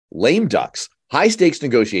lame ducks, high stakes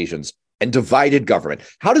negotiations, and divided government.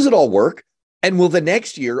 How does it all work? And will the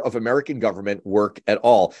next year of American government work at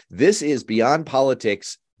all? This is Beyond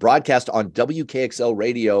Politics, broadcast on WKXL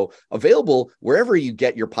radio, available wherever you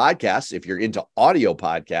get your podcasts, if you're into audio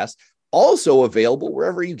podcasts, also available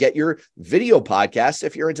wherever you get your video podcasts,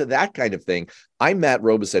 if you're into that kind of thing. I'm Matt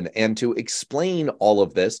Robison, and to explain all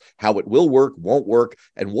of this, how it will work, won't work,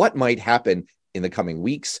 and what might happen in the coming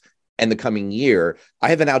weeks and the coming year, I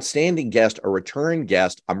have an outstanding guest, a return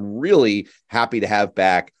guest. I'm really happy to have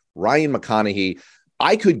back Ryan McConaughey.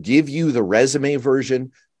 I could give you the resume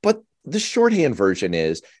version, but the shorthand version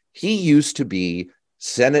is he used to be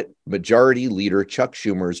Senate Majority Leader Chuck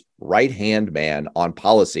Schumer's right-hand man on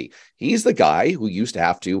policy. He's the guy who used to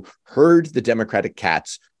have to herd the Democratic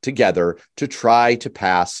cats together to try to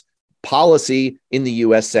pass policy in the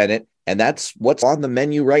U.S. Senate, and that's what's on the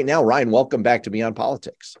menu right now. Ryan, welcome back to Beyond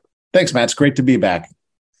Politics. Thanks, Matt. It's great to be back.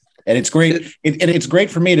 And it's great. It's great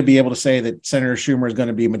for me to be able to say that Senator Schumer is going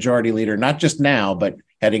to be majority leader, not just now, but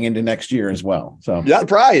heading into next year as well. So, yeah,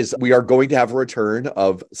 surprise. We are going to have a return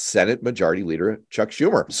of Senate Majority Leader Chuck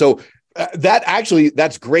Schumer. So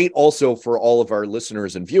that's great also for all of our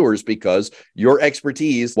listeners and viewers, because your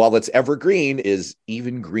expertise, while it's evergreen, is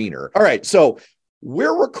even greener. All right. So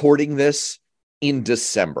we're recording this in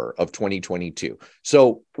December of 2022.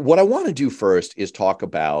 So what I want to do first is talk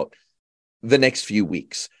about the next few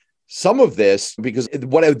weeks. Some of this, because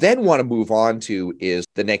what I then want to move on to is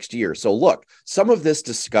the next year. So look, some of this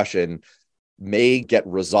discussion may get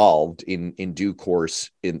resolved in due course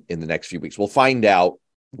in the next few weeks. We'll find out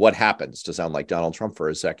what happens, to sound like Donald Trump for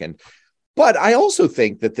a second. But I also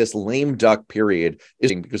think that this lame duck period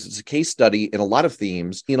is because it's a case study in a lot of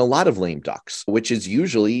themes, in a lot of lame ducks, which is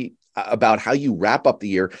usually about how you wrap up the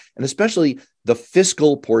year, and especially the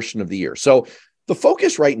fiscal portion of the year. So the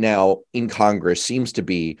focus right now in Congress seems to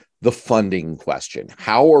be the funding question.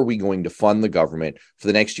 How are we going to fund the government for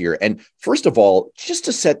the next year? And first of all, just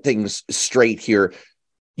to set things straight here,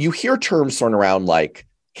 you hear terms thrown around like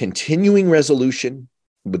continuing resolution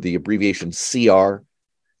with the abbreviation CR.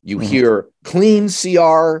 You hear clean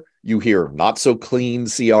CR. You hear not so clean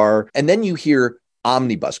CR. And then you hear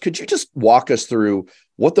omnibus. Could you just walk us through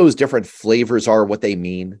what those different flavors are, what they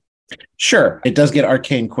mean? Sure. It does get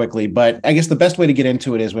arcane quickly, but I guess the best way to get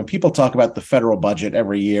into it is when people talk about the federal budget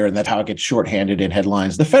every year, and that's how it gets shorthanded in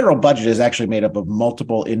headlines. The federal budget is actually made up of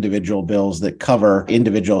multiple individual bills that cover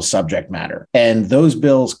individual subject matter. And those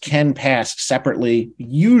bills can pass separately.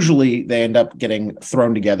 Usually they end up getting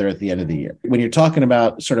thrown together at the end of the year. When you're talking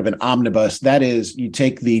about sort of an omnibus, that is, you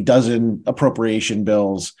take the dozen appropriation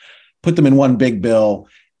bills, put them in one big bill,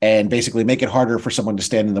 and basically make it harder for someone to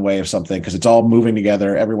stand in the way of something because it's all moving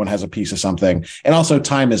together. Everyone has a piece of something. And also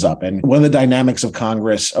time is up. And one of the dynamics of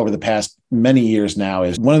Congress over the past many years now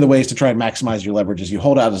is one of the ways to try and maximize your leverage is you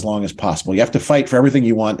hold out as long as possible. You have to fight for everything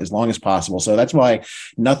you want as long as possible. So that's why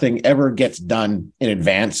nothing ever gets done in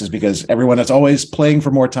advance, is because everyone is always playing for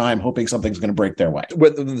more time, hoping something's going to break their way.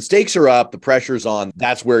 When the stakes are up, the pressure's on,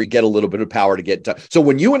 that's where you get a little bit of power to get done. So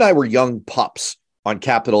when you and I were young pups on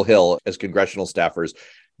Capitol Hill as congressional staffers,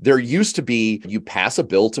 there used to be, you pass a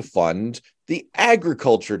bill to fund the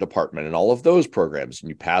agriculture department and all of those programs, and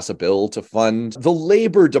you pass a bill to fund the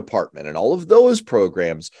labor department and all of those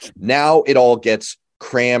programs. Now it all gets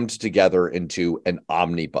crammed together into an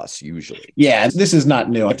omnibus, usually. Yeah, this is not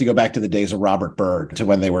new. I have to go back to the days of Robert Byrd, to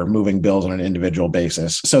when they were moving bills on an individual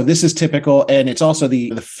basis. So this is typical. And it's also the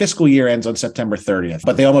fiscal year ends on September 30th,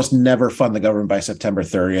 but they almost never fund the government by September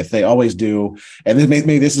 30th. They always do. And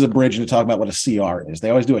maybe this is a bridge to talk about what a CR is. They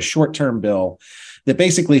always do a short-term bill that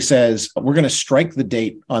basically says, we're going to strike the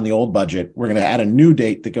date on the old budget. We're going to add a new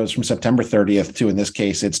date that goes from September 30th to, in this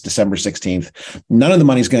case, it's December 16th. None of the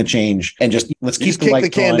money's going to change. And just let's keep the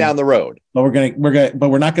can down the road. But we're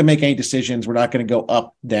not going to make any decisions. We're not going to go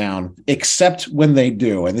up, down, except when they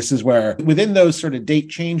do. And this is where within those sort of date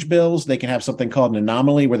change bills, they can have something called an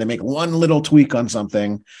anomaly where they make one little tweak on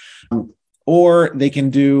something. Or they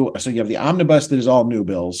can do, so you have the omnibus that is all new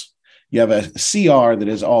bills. You have a CR that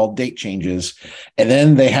is all date changes. And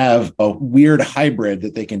then they have a weird hybrid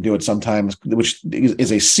that they can do it sometimes, which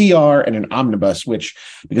is a CR and an omnibus, which,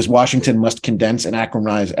 because Washington must condense and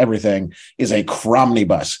acronymize everything, is a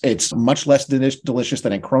cromnibus. It's much less delicious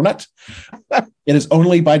than a cronut. It is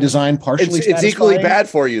only by design partially It's equally bad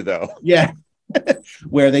for you, though. Yeah.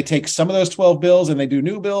 Where they take some of those 12 bills and they do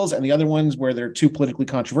new bills, and the other ones where they're too politically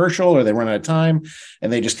controversial or they run out of time and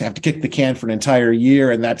they just have to kick the can for an entire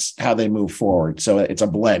year. And that's how they move forward. So it's a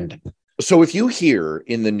blend. So if you hear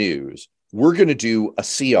in the news, we're going to do a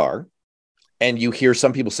CR, and you hear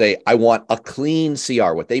some people say, I want a clean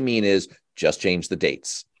CR, what they mean is just change the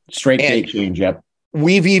dates. Straight date change. Yep.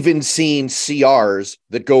 We've even seen CRs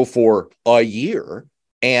that go for a year,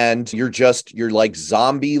 and you're like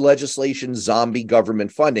zombie legislation, zombie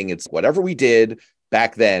government funding. It's whatever we did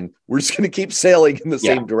back then, we're just going to keep sailing in the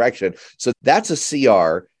same direction. So that's a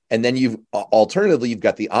CR. And then alternatively, you've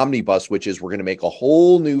got the omnibus, which is we're going to make a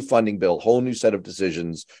whole new funding bill, whole new set of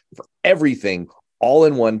decisions for everything, all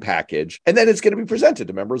in one package. And then it's going to be presented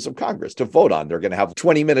to members of Congress to vote on. They're going to have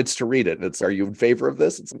 20 minutes to read it. And are you in favor of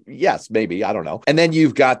this? Yes, maybe. I don't know. And then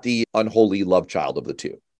you've got the unholy love child of the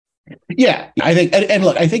two. Yeah, I think, and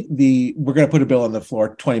look, I think we're going to put a bill on the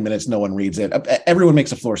floor, 20 minutes, no one reads it. Everyone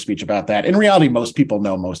makes a floor speech about that. In reality, most people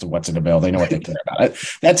know most of what's in a bill. They know what they care about.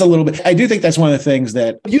 That's a little bit, I do think that's one of the things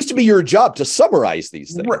that it used to be your job to summarize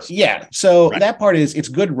these things. Yeah. So that part it's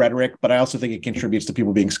good rhetoric, but I also think it contributes to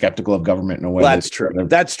people being skeptical of government in a way. That's true.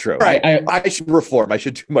 That's true. Right. I should reform. I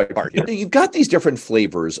should do my part. You've got these different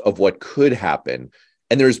flavors of what could happen.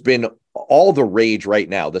 And there's been all the rage right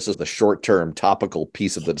now. This is the short-term topical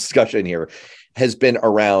piece of the discussion here, has been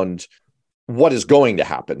around what is going to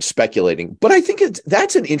happen, speculating. But I think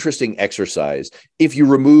that's an interesting exercise if you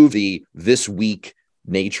remove the this week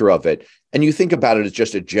nature of it and you think about it as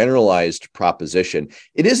just a generalized proposition.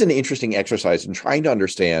 It is an interesting exercise in trying to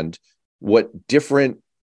understand what different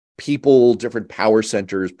people, different power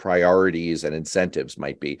centers, priorities, and incentives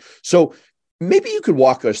might be. So maybe you could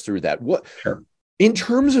walk us through that. Sure. In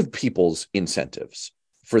terms of people's incentives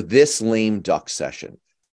for this lame duck session,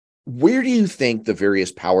 where do you think the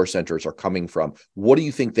various power centers are coming from? What do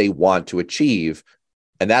you think they want to achieve?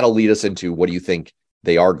 And that'll lead us into what do you think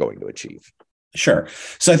they are going to achieve? Sure.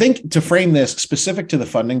 So I think to frame this specific to the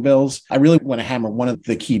funding bills, I really want to hammer one of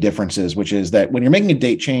the key differences, which is that when you're making a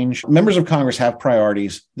date change, members of Congress have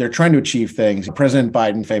priorities. They're trying to achieve things. President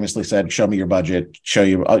Biden famously said, show me your budget,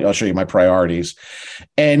 I'll show you my priorities.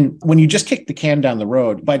 And when you just kick the can down the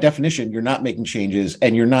road, by definition, you're not making changes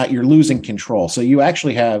and you're losing control. So you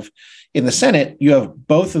actually have in the Senate, you have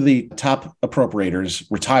both of the top appropriators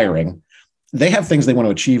retiring. They have things they want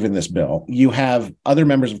to achieve in this bill. You have other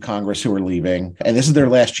members of Congress who are leaving, and this is their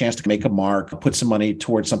last chance to make a mark, put some money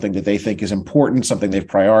towards something that they think is important, something they've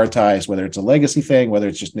prioritized, whether it's a legacy thing, whether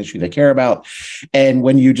it's just an issue they care about. And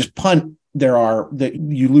when you just punt,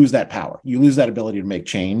 you lose that power. You lose that ability to make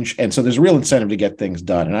change. And so there's a real incentive to get things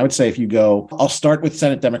done. And I would say I'll start with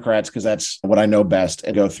Senate Democrats because that's what I know best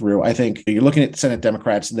and go through. I think you're looking at Senate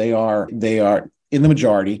Democrats. They are in the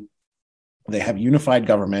majority. They have unified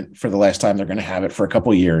government for the last time they're going to have it for a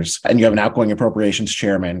couple of years. And you have an outgoing appropriations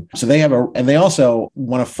chairman. So they also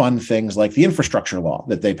want to fund things like the infrastructure law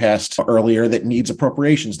that they passed earlier that needs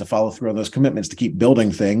appropriations to follow through on those commitments to keep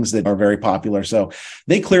building things that are very popular. So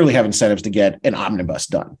they clearly have incentives to get an omnibus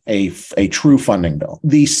done, a true funding bill.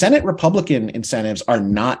 The Senate Republican incentives are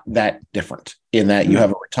not that different in that you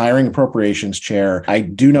have a retiring appropriations chair. I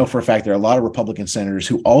do know for a fact there are a lot of Republican senators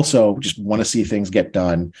who also just want to see things get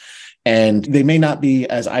done. And they may not be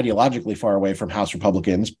as ideologically far away from House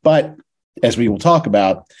Republicans, but as we will talk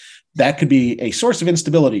about, that could be a source of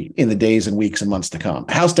instability in the days and weeks and months to come.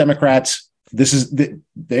 House Democrats,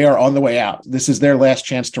 they are on the way out. This is their last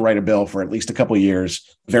chance to write a bill for at least a couple of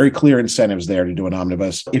years. Very clear incentives there to do an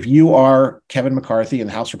omnibus. If you are Kevin McCarthy and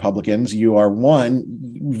the House Republicans, you are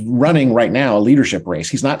running right now a leadership race.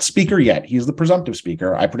 He's not speaker yet. He's the presumptive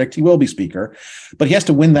speaker. I predict he will be speaker, but he has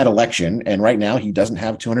to win that election. And right now he doesn't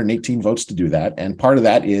have 218 votes to do that. And part of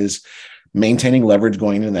that is maintaining leverage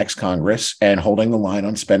going into the next Congress and holding the line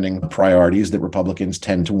on spending priorities that Republicans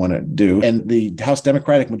tend to want to do. And the House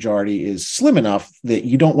Democratic majority is slim enough that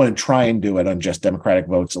you don't want to try and do it on just Democratic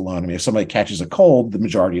votes alone. I mean, if somebody catches a cold, the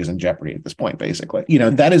majority is in jeopardy at this point, basically.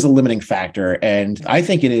 That is a limiting factor. And I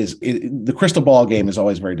think the crystal ball game is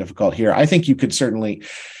always very difficult here. I think you could certainly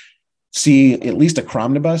see at least a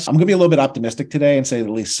cromnibus. I'm going to be a little bit optimistic today and say that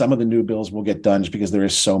at least some of the new bills will get done just because there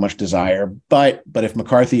is so much desire. But if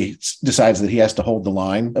McCarthy decides that he has to hold the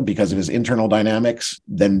line because of his internal dynamics,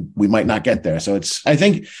 then we might not get there. So I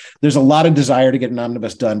think there's a lot of desire to get an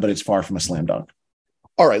omnibus done, but it's far from a slam dunk.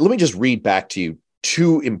 All right, let me just read back to you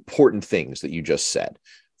two important things that you just said.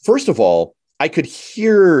 First of all, I could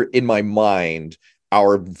hear in my mind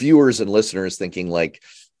our viewers and listeners thinking like,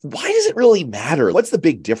 why does it really matter? What's the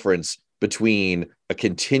big difference between a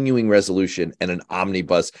continuing resolution and an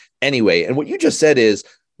omnibus anyway? And what you just said is,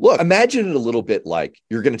 look, imagine it a little bit like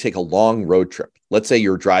you're going to take a long road trip. Let's say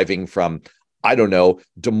you're driving from, I don't know,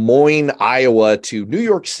 Des Moines, Iowa to New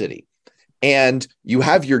York City, and you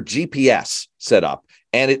have your GPS set up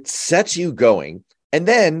and it sets you going, and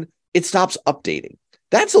then it stops updating.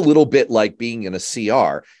 That's a little bit like being in a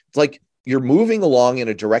CR. It's like you're moving along in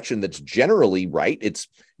a direction that's generally right. It's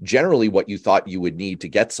generally what you thought you would need to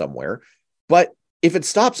get somewhere. But if it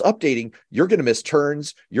stops updating, you're going to miss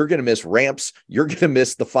turns, you're going to miss ramps, you're going to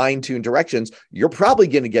miss the fine-tuned directions. You're probably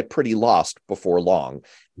going to get pretty lost before long.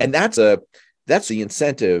 And that's the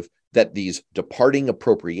incentive that these departing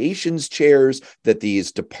appropriations chairs, that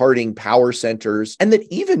these departing power centers, and that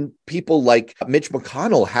even people like Mitch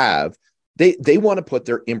McConnell have. They want to put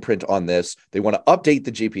their imprint on this. They want to update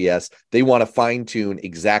the GPS. They want to fine-tune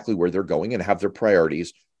exactly where they're going and have their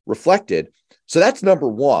priorities reflected. So that's number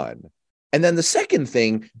one. And then the second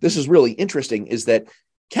thing, this is really interesting, is that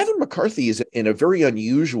Kevin McCarthy is in a very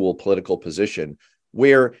unusual political position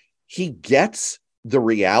where he gets the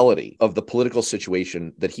reality of the political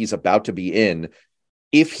situation that he's about to be in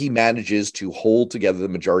if he manages to hold together the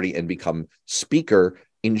majority and become speaker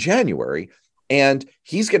in January. And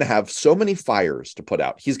he's going to have so many fires to put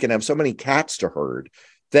out. He's going to have so many cats to herd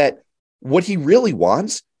that what he really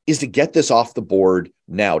wants is to get this off the board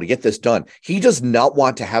now, to get this done. He does not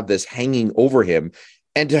want to have this hanging over him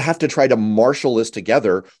and to have to try to marshal this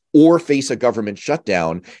together or face a government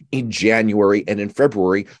shutdown in January and in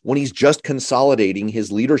February when he's just consolidating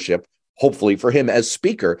his leadership, hopefully for him as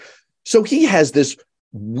speaker. So he has this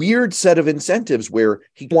weird set of incentives where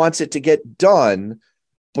he wants it to get done,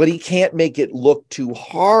 but he can't make it look too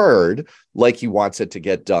hard like he wants it to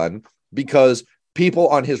get done because people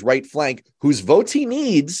on his right flank whose votes he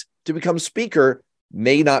needs to become speaker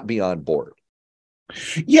may not be on board.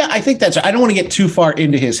 Yeah, I think I don't want to get too far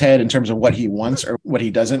into his head in terms of what he wants or what he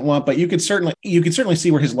doesn't want, but you could certainly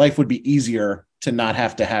see where his life would be easier to not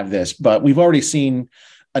have to have this. But we've already seen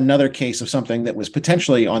another case of something that was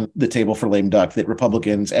potentially on the table for lame duck that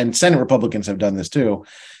Republicans and Senate Republicans have done this too,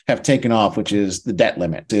 have taken off, which is the debt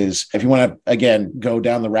limit. Is, if you want to, again, go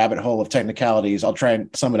down the rabbit hole of technicalities, I'll try and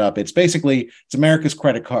sum it up. It's America's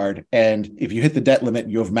credit card. And if you hit the debt limit,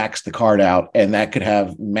 you have maxed the card out. And that could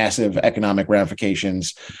have massive economic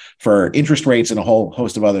ramifications for interest rates and a whole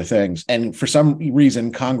host of other things. And for some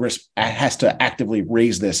reason, Congress has to actively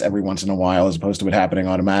raise this every once in a while, as opposed to it happening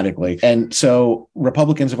automatically. And so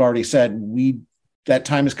Republicans have already said, that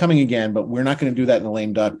time is coming again, but we're not going to do that in the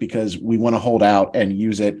lame duck because we want to hold out and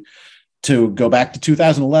use it to go back to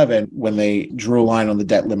 2011 when they drew a line on the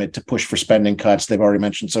debt limit to push for spending cuts. They've already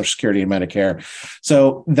mentioned Social Security and Medicare.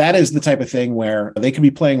 So that is the type of thing where they could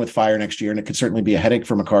be playing with fire next year, and it could certainly be a headache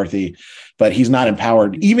for McCarthy, but he's not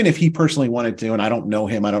empowered, even if he personally wanted to, and I don't know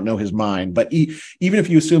him, I don't know his mind, but even if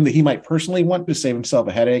you assume that he might personally want to save himself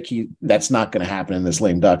a headache, that's not going to happen in this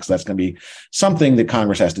lame duck. So that's going to be something that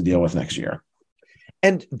Congress has to deal with next year.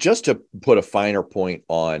 And just to put a finer point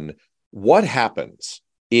on what happens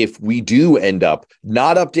if we do end up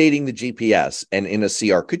not updating the GPS and in a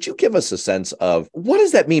CR, could you give us a sense of what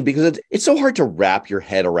does that mean? Because it's so hard to wrap your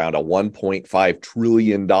head around a $1.5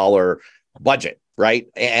 trillion budget, right?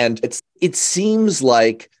 And it seems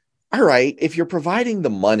like, all right, if you're providing the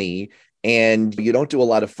money and you don't do a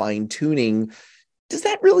lot of fine tuning, does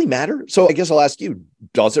that really matter? So I guess I'll ask you,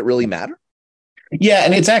 does it really matter? Yeah,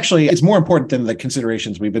 and it's more important than the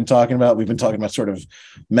considerations we've been talking about. We've been talking about sort of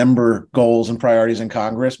member goals and priorities in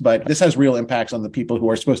Congress, but this has real impacts on the people who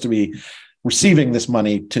are supposed to be receiving this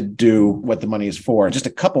money to do what the money is for. Just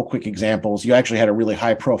a couple quick examples. You actually had a really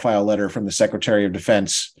high profile letter from the Secretary of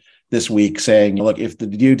Defense this week saying, look, if the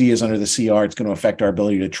DoD is under the CR, it's going to affect our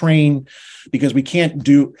ability to train because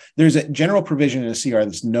there's a general provision in a CR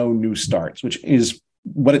that's no new starts, which is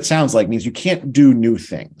what it sounds like means you can't do new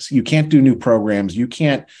things. You can't do new programs. You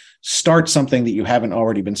can't start something that you haven't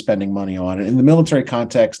already been spending money on. And in the military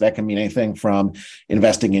context, that can mean anything from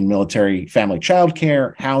investing in military family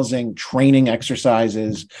childcare, housing, training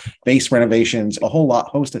exercises, base renovations, a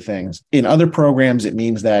host of things. In other programs, it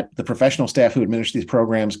means that the professional staff who administer these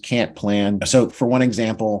programs can't plan. So for one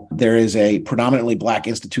example, there is a predominantly Black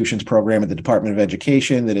institutions program at the Department of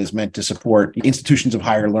Education that is meant to support institutions of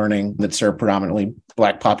higher learning that serve predominantly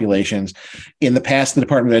Black populations. In the past, the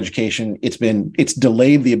Department of Education, it's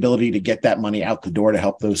delayed the ability to get that money out the door to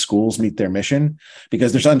help those schools meet their mission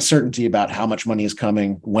because there's uncertainty about how much money is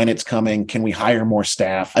coming, when it's coming, can we hire more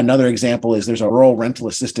staff? Another example is there's a rural rental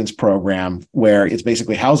assistance program where it's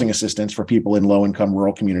basically housing assistance for people in low-income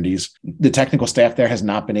rural communities. The technical staff there has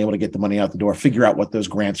not been able to get the money out the door, figure out what those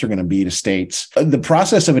grants are going to be to states. The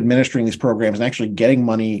process of administering these programs and actually getting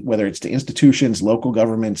money, whether it's to institutions, local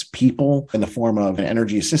governments, people in the form of an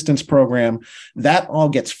energy assistance program, that all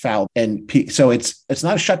gets fouled. And so it's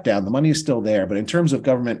not a shutdown. The money is still there. But in terms of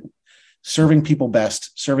government serving people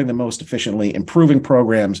best, serving them most efficiently, improving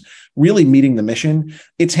programs, really meeting the mission,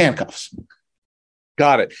 it's handcuffs.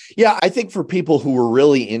 Got it. Yeah, I think for people who were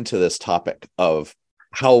really into this topic of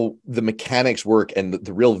how the mechanics work and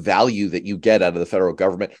the real value that you get out of the federal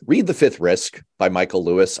government, read The Fifth Risk by Michael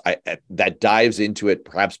Lewis. That dives into it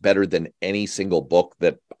perhaps better than any single book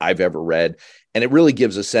that I've ever read. And it really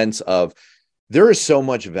gives a sense of there is so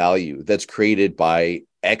much value that's created by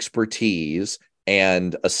expertise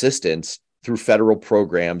and assistance through federal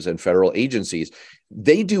programs and federal agencies.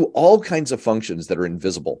 They do all kinds of functions that are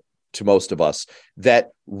invisible to most of us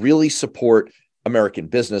that really support American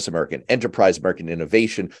business, American enterprise, American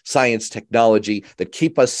innovation, science, technology, that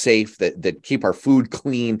keep us safe, that keep our food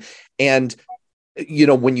clean. And,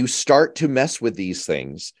 when you start to mess with these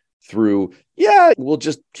things through, we'll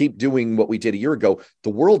just keep doing what we did a year ago, the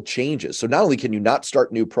world changes. So not only can you not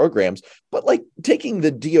start new programs, but like taking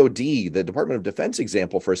the DoD, the Department of Defense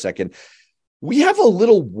example for a second, we have a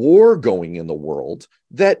little war going in the world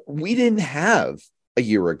that we didn't have a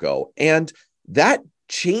year ago. And that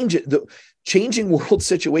changing world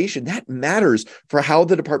situation, that matters for how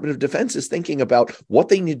the Department of Defense is thinking about what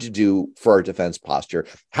they need to do for our defense posture,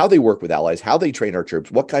 how they work with allies, how they train our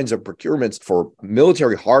troops, what kinds of procurements for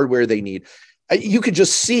military hardware they need. You could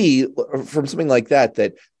just see from something like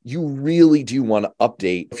that you really do want to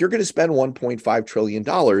update. If you're going to spend $1.5 trillion,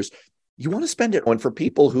 you want to spend it on for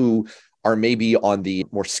people who are maybe on the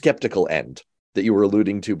more skeptical end that you were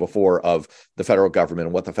alluding to before of the federal government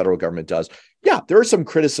and what the federal government does. Yeah, there are some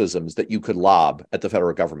criticisms that you could lob at the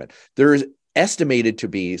federal government. There's estimated to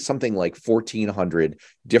be something like 1,400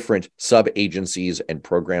 different sub-agencies and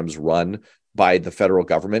programs run by the federal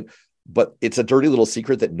government. But it's a dirty little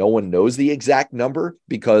secret that no one knows the exact number,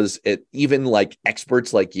 because even like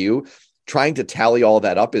experts like you, trying to tally all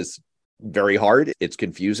that up is very hard. It's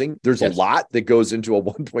confusing. There's a lot that goes into a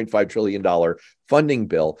 $1.5 trillion funding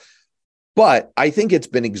bill. But I think it's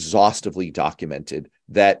been exhaustively documented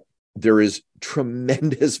that there is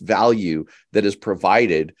tremendous value that is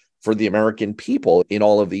provided for the American people in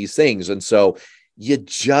all of these things. And so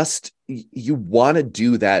you want to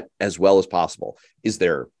do that as well as possible. Is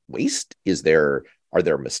there waste? Are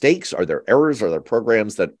there mistakes? Are there errors? Are there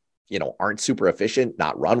programs that, aren't super efficient,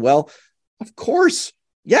 not run well? Of course.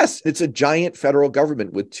 Yes, it's a giant federal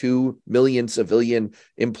government with 2 million civilian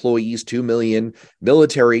employees, 2 million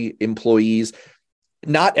military employees.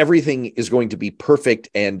 Not everything is going to be perfect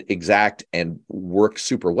and exact and work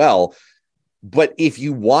super well. But if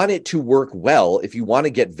you want it to work well, if you want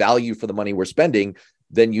to get value for the money we're spending,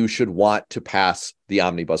 then you should want to pass the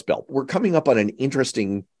omnibus bill. We're coming up on an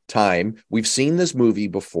interesting time. We've seen this movie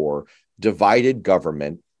before, divided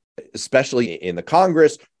government, especially in the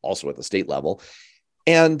Congress, also at the state level.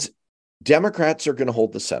 And Democrats are going to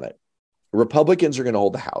hold the Senate. Republicans are going to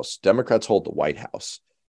hold the House. Democrats hold the White House.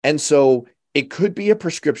 And so it could be a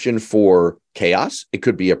prescription for chaos. It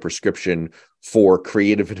could be a prescription for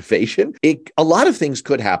creative innovation. A lot of things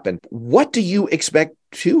could happen. What do you expect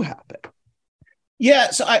to happen? Yeah,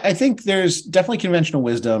 so I think there's definitely conventional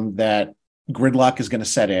wisdom that gridlock is going to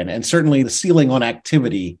set in. And certainly the ceiling on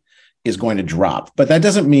activity is going to drop. But that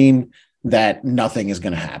doesn't mean that nothing is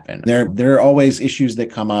going to happen. There are always issues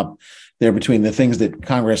that come up there between the things that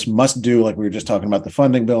Congress must do, like we were just talking about the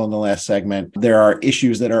funding bill in the last segment. There are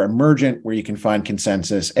issues that are emergent where you can find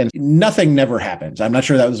consensus, and nothing never happens. I'm not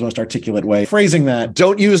sure that was the most articulate way of phrasing that.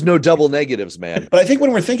 Don't use no double negatives, man. But I think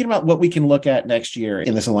when we're thinking about what we can look at next year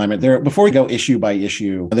in this alignment, before we go issue by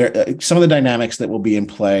issue, some of the dynamics that will be in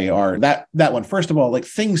play are that one. First of all, like,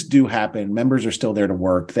 things do happen. Members are still there to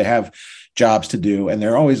work. They have jobs to do, and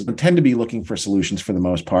they're always tend to be looking for solutions for the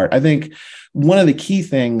most part. I think one of the key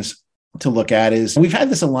things to look at is we've had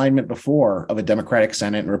this alignment before of a Democratic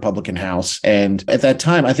Senate and Republican House. And at that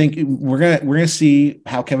time, I think we're gonna see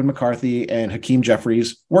how Kevin McCarthy and Hakeem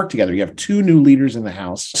Jeffries work together. You have two new leaders in the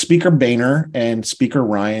House. Speaker Boehner and Speaker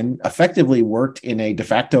Ryan effectively worked in a de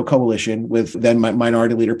facto coalition with then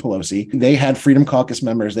Minority Leader Pelosi. They had Freedom Caucus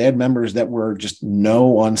members. They had members that were just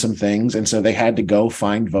no on some things. And so they had to go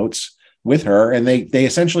find votes with her, and they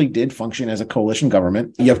essentially did function as a coalition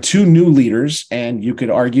government. You have two new leaders, and you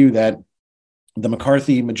could argue that the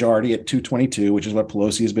McCarthy majority at 222, which is what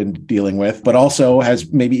Pelosi has been dealing with, but also has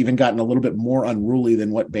maybe even gotten a little bit more unruly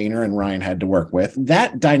than what Boehner and Ryan had to work with.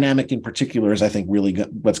 That dynamic in particular is, I think, really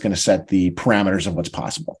what's going to set the parameters of what's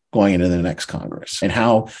possible going into the next Congress, and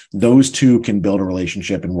how those two can build a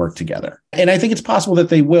relationship and work together. And I think it's possible that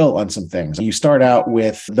they will on some things. You start out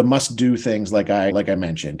with the must-do things like I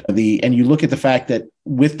mentioned. And you look at the fact that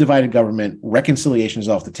with divided government, reconciliation is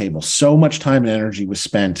off the table. So much time and energy was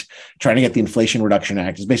spent trying to get the Inflation Reduction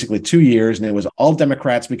Act. It's basically 2 years, and it was all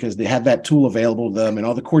Democrats because they had that tool available to them, and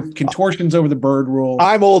all the court contortions over the Byrd rule.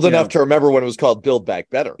 I'm old enough to remember when it was called Build Back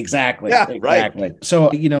Better. Exactly. Yeah, exactly. Right. So,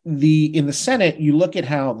 in the Senate, you look at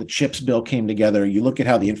how the CHIPS bill came together. You look at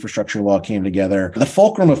how the infrastructure law came together. The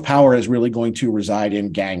fulcrum of power is really going to reside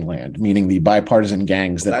in gangland, meaning the bipartisan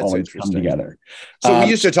gangs that always come together. So we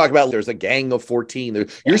used to talk about there's a gang of 14.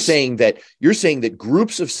 You're saying that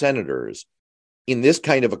groups of senators in this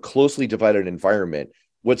kind of a closely divided environment,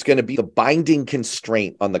 what's going to be the binding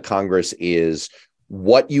constraint on the Congress is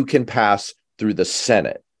what you can pass through the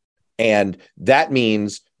Senate. And that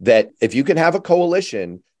means that if you can have a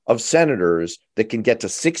coalition of senators that can get to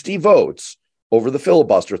 60 votes over the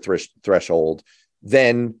filibuster threshold,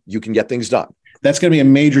 then you can get things done. That's going to be a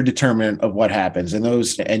major determinant of what happens. And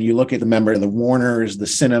you look at the Warners, the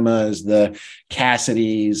Cinemas, the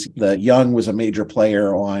Cassidys, the Young was a major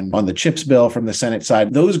player on the CHIPS bill from the Senate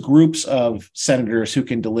side. Those groups of senators who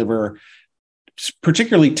can deliver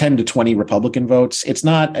particularly 10 to 20 Republican votes. It's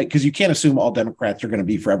not because you can't assume all Democrats are going to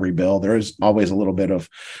be for every bill. There is always a little bit of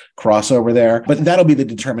crossover there, but that'll be the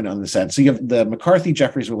determinant on the Senate. So you have the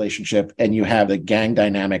McCarthy-Jeffries relationship, and you have the gang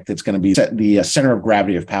dynamic that's going to be the center of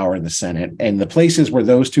gravity of power in the Senate. And the places where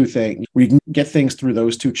those two things, where you can get things through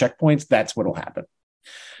those two checkpoints, that's what will happen.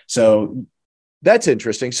 So that's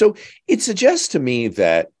interesting. So it suggests to me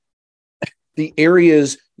that the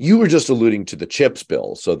areas you were just alluding to, the CHIPS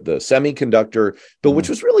bill, so the semiconductor bill, which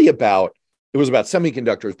was really about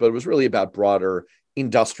semiconductors, but it was really about broader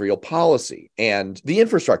industrial policy. And the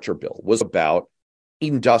infrastructure bill was about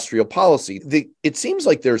industrial policy. It seems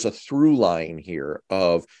like there's a through line here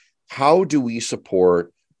of how do we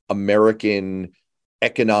support American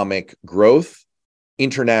economic growth,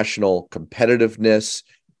 international competitiveness,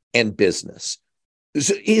 and business.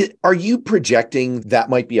 So are you projecting that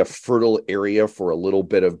might be a fertile area for a little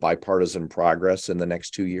bit of bipartisan progress in the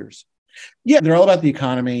next 2 years? Yeah, they're all about the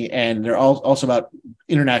economy, and they're also about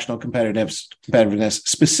international competitiveness,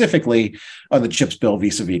 specifically on the CHIPS bill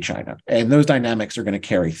vis-a-vis China. And those dynamics are going to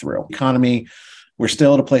carry through. Economy, we're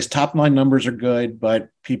still at a place, top line numbers are good, but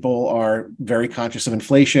people are very conscious of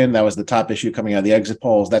inflation. That was the top issue coming out of the exit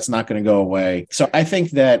polls. That's not going to go away. So I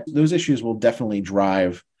think that those issues will definitely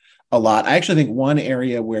drive a lot. I actually think one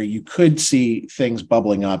area where you could see things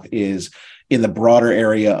bubbling up is in the broader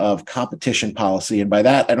area of competition policy. And by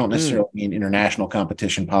that, I don't necessarily mean international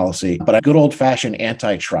competition policy, but a good old-fashioned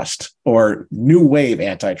antitrust or new wave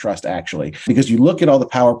antitrust, actually. Because you look at all the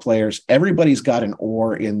power players, everybody's got an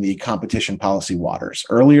oar in the competition policy waters.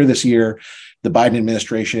 Earlier this year, the Biden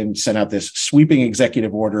administration sent out this sweeping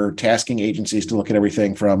executive order tasking agencies to look at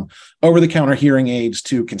everything from over-the-counter hearing aids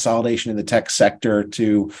to consolidation in the tech sector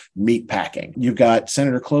to meat packing. You've got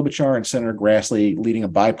Senator Klobuchar and Senator Grassley leading a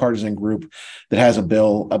bipartisan group that has a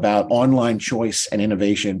bill about online choice and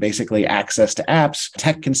innovation, basically access to apps,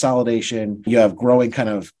 tech consolidation. You have growing kind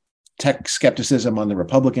of tech skepticism on the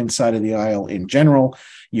Republican side of the aisle in general.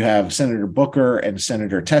 You have Senator Booker and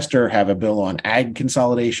Senator Tester have a bill on ag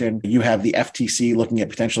consolidation. You have the FTC looking at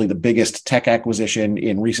potentially the biggest tech acquisition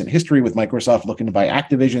in recent history with Microsoft looking to buy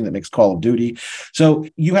Activision that makes Call of Duty. So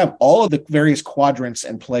you have all of the various quadrants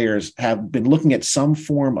and players have been looking at some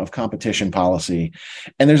form of competition policy.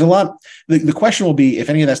 And there's a lot, the question will be if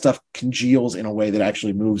any of that stuff congeals in a way that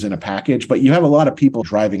actually moves in a package, but you have a lot of people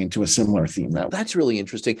driving into a similar theme now. That's really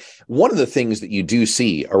interesting. One of the things that you do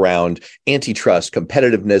see around antitrust,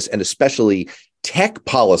 competitiveness, and especially tech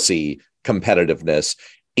policy competitiveness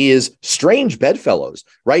is strange bedfellows,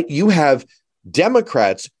 right? You have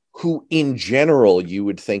Democrats who in general you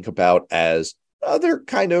would think about as they're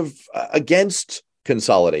kind of against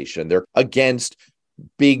consolidation. They're against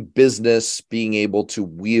big business being able to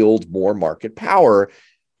wield more market power.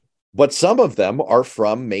 But some of them are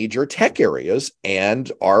from major tech areas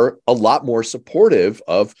and are a lot more supportive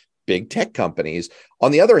of big tech companies.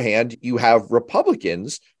 On the other hand, you have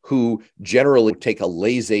Republicans who generally take a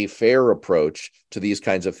laissez-faire approach to these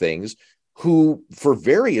kinds of things, who, for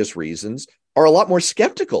various reasons, are a lot more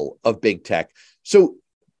skeptical of big tech. So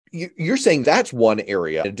you're saying that's one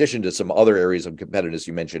area, in addition to some other areas of competitiveness.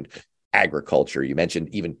 You mentioned agriculture, you mentioned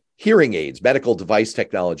even hearing aids, medical device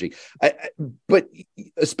technology, but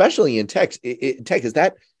especially in tech, is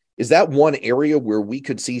that one area where we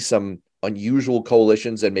could see some unusual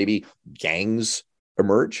coalitions and maybe gangs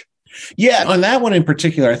emerge? Yeah, on that one in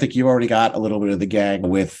particular, I think you already got a little bit of the gag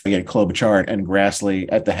with, again, Klobuchar and Grassley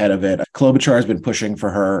at the head of it. Klobuchar has been pushing for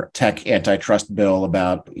her tech antitrust bill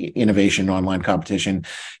about innovation, online competition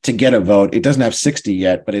to get a vote. It doesn't have 60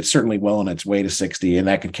 yet, but it's certainly well on its way to 60, and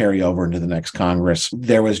that could carry over into the next Congress.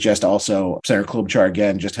 There was just also Senator Klobuchar,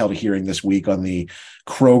 again, just held a hearing this week on the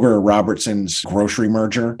Kroger-Robertson's grocery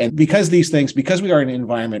merger. And because we are in an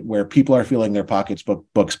environment where people are feeling their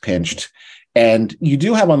pocketbooks pinched, and you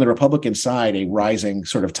do have on the Republican side a rising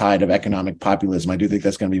sort of tide of economic populism. I do think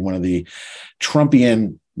that's going to be one of the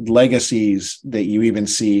Trumpian legacies that you even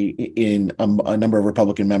see in a number of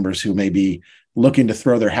Republican members who may be looking to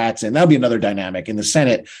throw their hats in. That'll be another dynamic. In the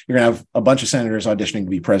Senate, you're going to have a bunch of senators auditioning to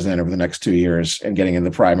be president over the next 2 years and getting in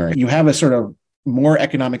the primary. You have a sort of more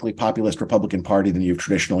economically populist Republican Party than you've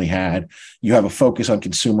traditionally had. You have a focus on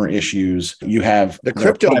consumer issues. You have the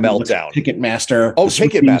crypto meltdown. Ticketmaster. Oh,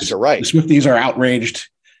 Ticketmaster, right. The Swifties are outraged.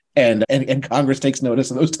 And Congress takes notice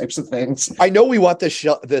of those types of things. I know we want this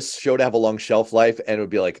show to have a long shelf life, and it would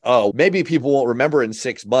be like, oh, maybe people won't remember in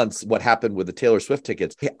 6 months what happened with the Taylor Swift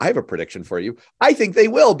tickets. Hey, I have a prediction for you. I think they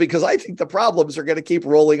will, because I think the problems are going to keep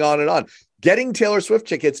rolling on and on. Getting Taylor Swift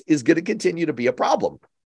tickets is going to continue to be a problem.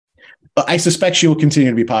 I suspect she will continue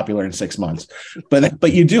to be popular in 6 months,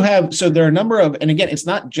 but you do have, so there are a number of, and again, it's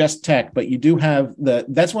not just tech, but you do have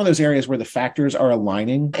that's one of those areas where the factors are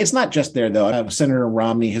aligning. It's not just there though. Senator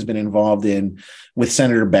Romney has been involved with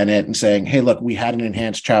Senator Bennett and saying, hey, look, we had an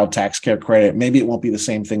enhanced child tax care credit. Maybe it won't be the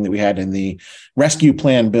same thing that we had in the rescue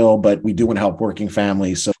plan bill, but we do want to help working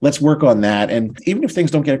families. So let's work on that. And even if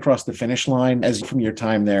things don't get across the finish line, as from your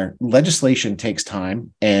time there, legislation takes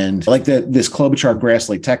time. And like this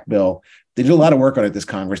Klobuchar-Grassley tech bill, they did a lot of work on it this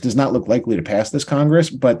Congress. Does not look likely to pass this Congress,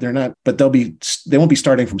 but they won't be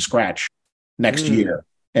starting from scratch next year.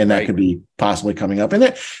 And that could be possibly coming up.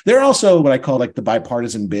 And they're also what I call like the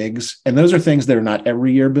bipartisan bigs. And those are things that are not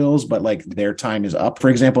every year bills, but like their time is up. For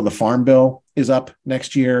example, the Farm Bill is up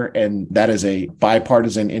next year. And that is a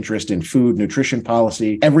bipartisan interest in food, nutrition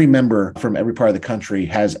policy. Every member from every part of the country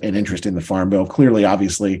has an interest in the Farm Bill. Clearly,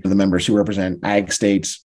 obviously, the members who represent ag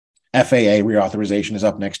states. FAA reauthorization is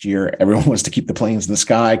up next year. Everyone wants to keep the planes in the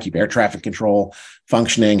sky, keep air traffic control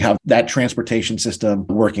functioning, have that transportation system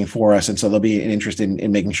working for us. And so there'll be an interest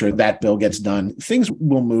in making sure that bill gets done. Things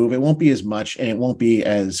will move. It won't be as much, and it won't be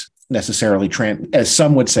as necessarily, as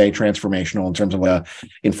some would say, transformational in terms of the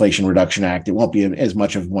Inflation Reduction Act. It won't be as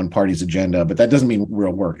much of one party's agenda, but that doesn't mean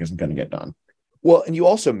real work isn't going to get done. Well, and you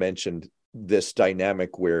also mentioned this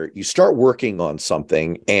dynamic where you start working on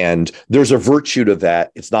something and there's a virtue to that.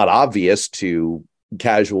 It's not obvious to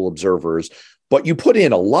casual observers, but you put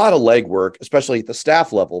in a lot of legwork, especially at the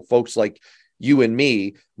staff level. Folks like you and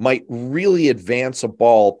me might really advance a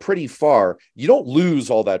ball pretty far. You don't lose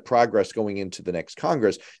all that progress going into the next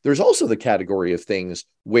Congress. There's also the category of things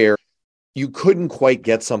where you couldn't quite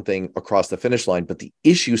get something across the finish line, but the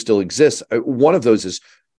issue still exists. One of those is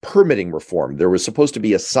permitting reform. There was supposed to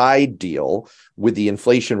be a side deal with the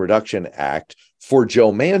Inflation Reduction Act for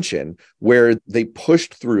Joe Manchin, where they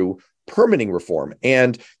pushed through permitting reform.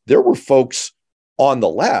 And there were folks on the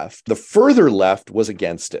left, the further left was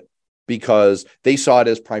against it because they saw it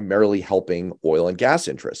as primarily helping oil and gas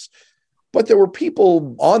interests. But there were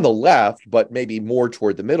people on the left, but maybe more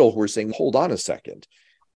toward the middle, who were saying, hold on a second.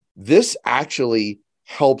 This actually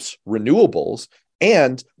helps renewables.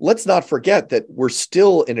 And let's not forget that we're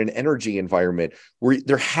still in an energy environment where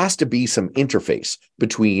there has to be some interface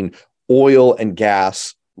between oil and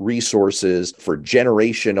gas resources for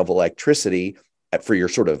generation of electricity, for your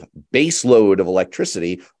sort of base load of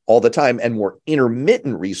electricity all the time, and more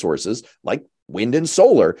intermittent resources like wind and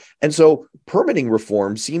solar. And so permitting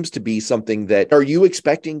reform seems to be something that, are you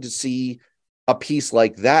expecting to see a piece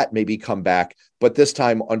like that maybe come back, but this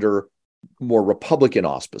time under more Republican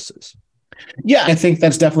auspices? Yeah, I think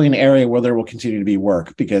that's definitely an area where there will continue to be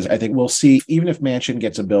work, because I think we'll see, even if Manchin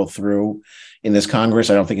gets a bill through in this Congress,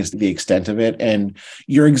 I don't think it's the extent of it. And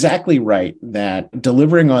you're exactly right that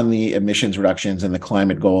delivering on the emissions reductions and the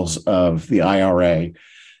climate goals of the IRA,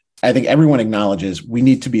 I think everyone acknowledges we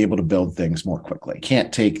need to be able to build things more quickly. It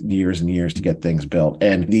can't take years and years to get things built.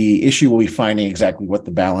 And the issue will be finding exactly what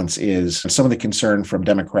the balance is. Some of the concern from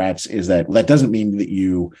Democrats is that doesn't mean that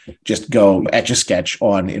you just go etch a sketch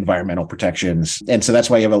on environmental protections. And so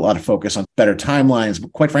that's why you have a lot of focus on better timelines,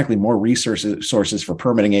 but quite frankly, more sources for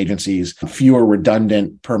permitting agencies, fewer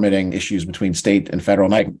redundant permitting issues between state and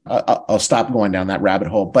federal. And I'll stop going down that rabbit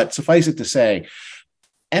hole, but suffice it to say,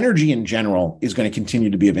 energy in general is going to continue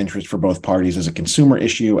to be of interest for both parties as a consumer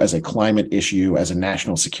issue, as a climate issue, as a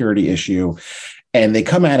national security issue. And they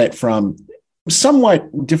come at it from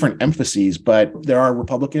somewhat different emphases, but there are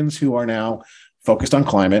Republicans who are now focused on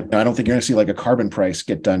climate. I don't think you're going to see like a carbon price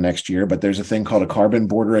get done next year, but there's a thing called a carbon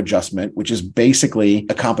border adjustment, which is basically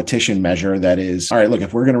a competition measure that is, all right, look,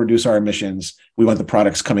 if we're going to reduce our emissions, we want the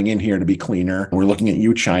products coming in here to be cleaner. We're looking at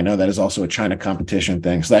you, China. That is also a China competition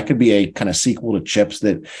thing. So that could be a kind of sequel to CHIPS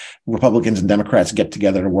that Republicans and Democrats get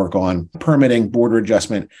together to work on. Permitting, border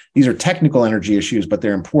adjustment. These are technical energy issues, but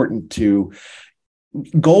they're important to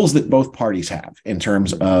goals that both parties have in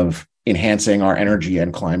terms of enhancing our energy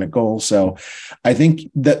and climate goals. So I think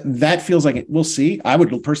that feels like we'll see. I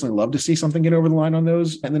would personally love to see something get over the line on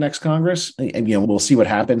those in the next Congress. And, we'll see what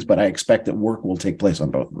happens, but I expect that work will take place on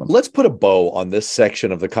both of them. Let's put a bow on this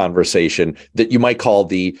section of the conversation that you might call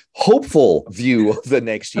the hopeful view of the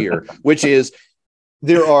next year, which is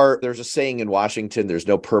there's a saying in Washington, there's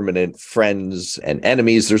no permanent friends and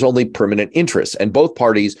enemies. There's only permanent interests. And both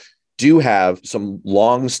parties do have some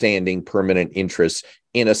long-standing permanent interests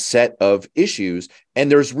in a set of issues,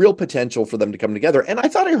 and there's real potential for them to come together. And I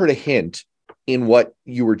thought I heard a hint in what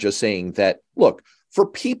you were just saying that, look, for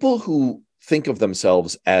people who think of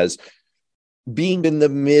themselves as being in the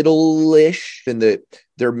middle-ish,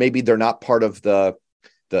 they're not part of the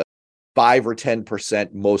 5 or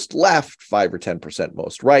 10% most left, 5 or 10%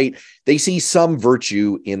 most right. They see some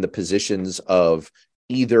virtue in the positions of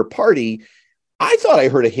either party. I thought I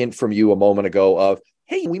heard a hint from you a moment ago of,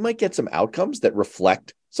 hey, we might get some outcomes that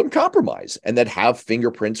reflect some compromise and that have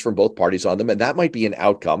fingerprints from both parties on them. And that might be an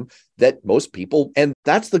outcome that most people, and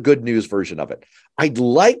that's the good news version of it. I'd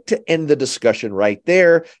like to end the discussion right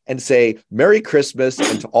there and say Merry Christmas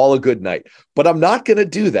and to all a good night. But I'm not going to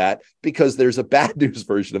do that because there's a bad news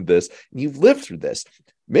version of this. You've lived through this.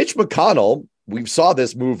 Mitch McConnell, we saw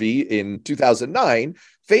this movie in 2009,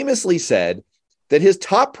 famously said that his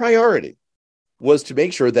top priority was to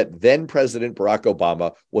make sure that then President Barack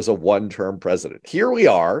Obama was a one-term president. Here we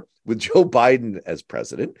are with Joe Biden as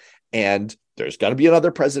president, and there's going to be another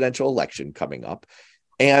presidential election coming up.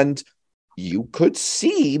 And you could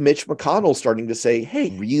see Mitch McConnell starting to say, hey,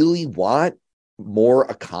 really want more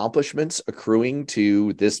accomplishments accruing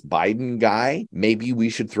to this Biden guy? Maybe we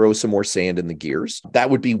should throw some more sand in the gears. That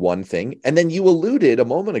would be one thing. And then you alluded a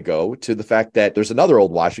moment ago to the fact that there's another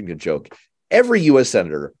old Washington joke. Every U.S.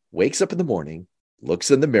 senator wakes up in the morning,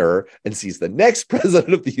 looks in the mirror, and sees the next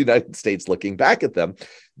president of the United States looking back at them.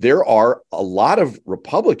 There are a lot of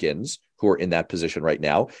Republicans who are in that position right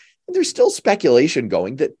now. And there's still speculation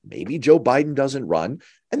going that maybe Joe Biden doesn't run.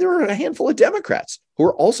 And there are a handful of Democrats who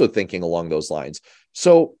are also thinking along those lines.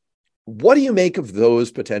 So what do you make of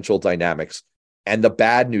those potential dynamics? And the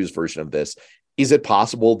bad news version of this, is it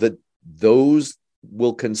possible that those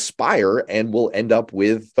will conspire and will end up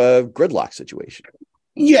with a gridlock situation?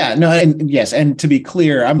 Yeah, no, and yes, and to be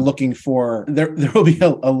clear, I'm looking for there will be a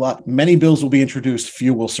lot. Many bills will be introduced.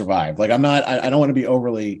 Few will survive. Like I don't want to be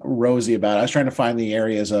overly rosy about it. I was trying to find the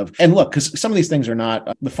areas of, and look, because some of these things are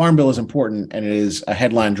not. The Farm Bill is important, and it is a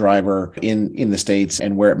headline driver in the states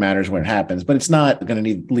and where it matters when it happens. But it's not going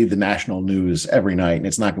to lead the national news every night, and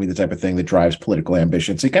it's not going to be the type of thing that drives political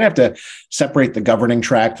ambition. So you kind of have to separate the governing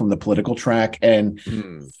track from the political track. And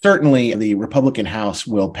certainly, the Republican House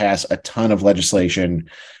will pass a ton of legislation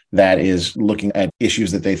that is looking at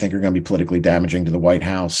issues that they think are going to be politically damaging to the White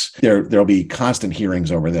House. There'll be constant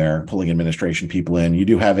hearings over there, pulling administration people in.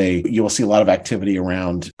 You will see a lot of activity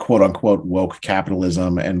around quote unquote woke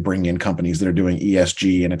capitalism and bring in companies that are doing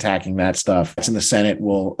ESG and attacking that stuff. In the Senate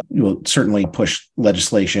will certainly push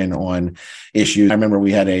legislation on issues. I remember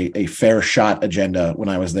we had a fair shot agenda when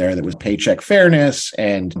I was there that was paycheck fairness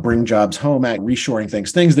and bring jobs home act, reshoring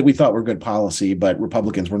things that we thought were good policy, but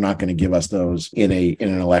Republicans were not going to give us those in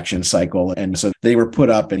an election cycle. And so they were put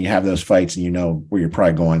up and you have those fights and you know where you're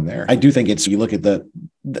probably going there. I do think you look at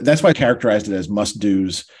that's why I characterized it as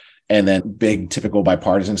must-dos and then big typical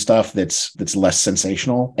bipartisan stuff that's less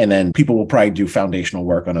sensational. And then people will probably do foundational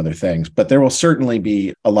work on other things, but there will certainly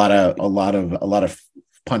be a lot of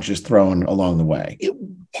punches thrown along the way.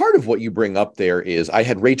 Part of what you bring up there is I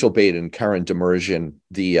had Rachel Bate and Karen Demerjian,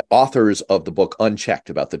 the authors of the book Unchecked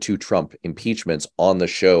about the 2 Trump impeachments, on the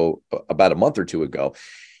show about a month or two ago.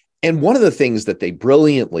 And one of the things that they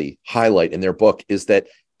brilliantly highlight in their book is that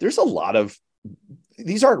there's a lot of,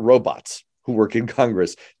 these aren't robots who work in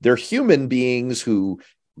Congress. They're human beings who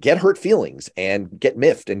get hurt feelings and get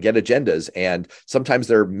miffed and get agendas. And sometimes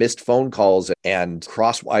there are missed phone calls and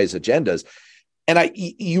crosswise agendas. And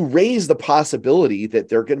you raise the possibility that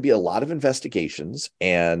there are going to be a lot of investigations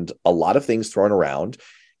and a lot of things thrown around,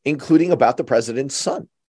 including about the president's son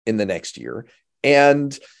in the next year.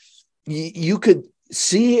 And you could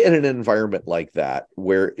see in an environment like that,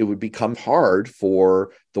 where it would become hard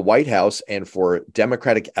for the White House and for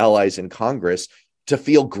Democratic allies in Congress to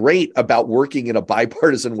feel great about working in a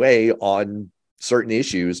bipartisan way on certain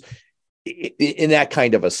issues in that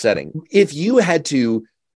kind of a setting. If you had to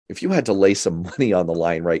lay some money on the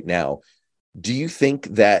line right now, do you think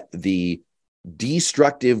that the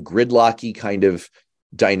destructive, gridlocky kind of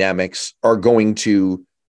dynamics are going to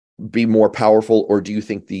be more powerful, or do you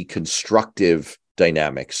think the constructive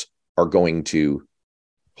dynamics are going to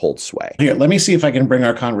hold sway? Here, let me see if I can bring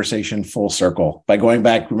our conversation full circle by going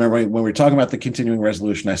back. Remember when we were talking about the continuing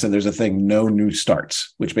resolution, I said there's a thing, no new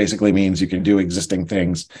starts, which basically means you can do existing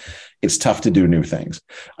things. It's tough to do new things.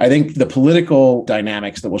 I think the political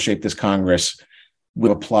dynamics that will shape this Congress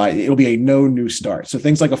will apply. It'll be a no new start. So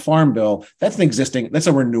things like a farm bill, that's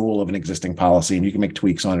a renewal of an existing policy, and you can make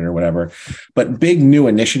tweaks on it or whatever. But big new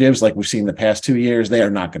initiatives like we've seen the past 2 years, they are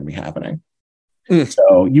not going to be happening.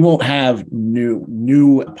 So you won't have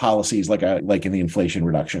new policies like in the Inflation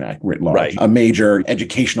Reduction Act writ large, right. A major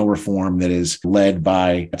educational reform that is led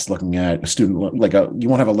by, it's looking at you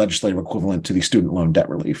won't have a legislative equivalent to the student loan debt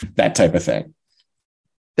relief, that type of thing.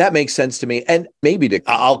 That makes sense to me. And maybe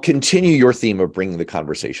I'll continue your theme of bringing the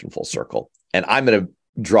conversation full circle. And I'm going to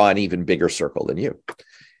draw an even bigger circle than you.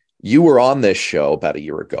 You were on this show about a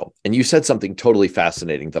year ago, and you said something totally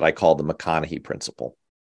fascinating that I call the McConaughey principle,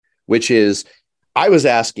 which is, I was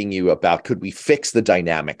asking you about, could we fix the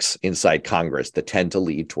dynamics inside Congress that tend to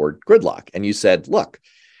lead toward gridlock? And you said, look,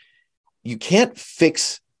 you can't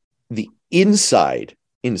fix the inside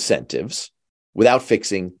incentives without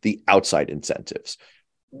fixing the outside incentives.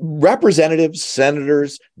 Representatives,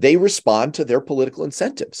 senators, they respond to their political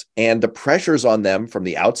incentives, and the pressures on them from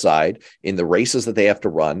the outside in the races that they have to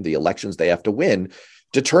run, the elections they have to win,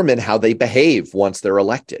 determine how they behave once they're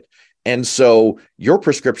elected. And so your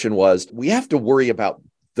prescription was, we have to worry about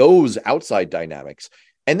those outside dynamics.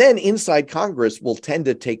 And then inside Congress will tend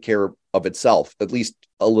to take care of itself, at least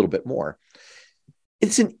a little bit more.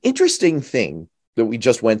 It's an interesting thing that we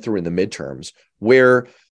just went through in the midterms, where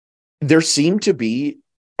there seemed to be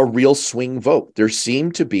a real swing vote. There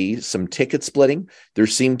seemed to be some ticket splitting. There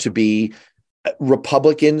seemed to be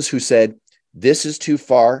Republicans who said, this is too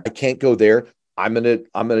far. I can't go there. I'm going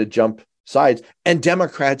to jump sides, and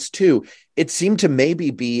Democrats too. It seemed to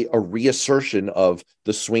maybe be a reassertion of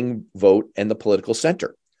the swing vote and the political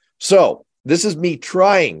center. So this is me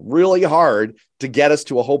trying really hard to get us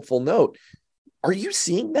to a hopeful note. Are you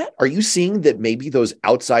seeing that? Are you seeing that maybe those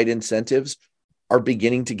outside incentives are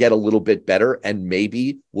beginning to get a little bit better and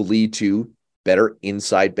maybe will lead to better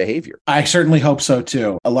inside behavior? I certainly hope so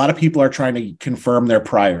too. A lot of people are trying to confirm their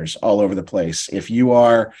priors all over the place. If you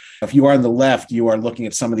are on the left, you are looking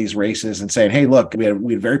at some of these races and saying, hey, look, we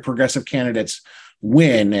had very progressive candidates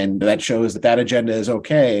win, and that shows that agenda is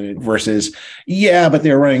okay, versus, yeah, but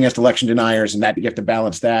they're running against election deniers, and that you have to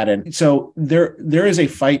balance that. And so there is a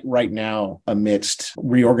fight right now amidst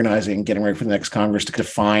reorganizing, getting ready for the next Congress to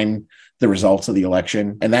define the results of the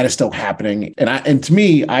election. And that is still happening. And to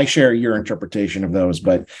me, I share your interpretation of those,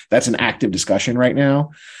 but that's an active discussion right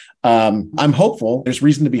now. I'm hopeful. There's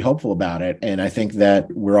reason to be hopeful about it. And I think that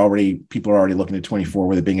people are already looking at 24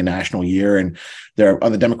 with it being a national year. And there,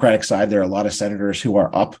 on the Democratic side, there are a lot of senators who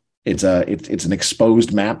are up. It's an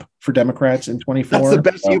exposed map for Democrats in 24. That's the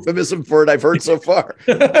best euphemism for it I've heard so far.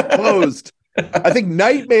 Exposed. I think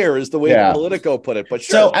nightmare is the way Politico put it, but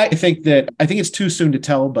sure. So I think it's too soon to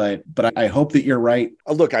tell, but I hope that you're right.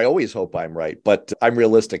 Look, I always hope I'm right, but I'm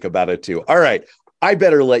realistic about it too. All right. I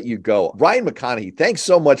better let you go. Ryan McConaughey, thanks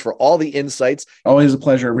so much for all the insights. Always a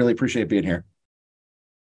pleasure. I really appreciate being here.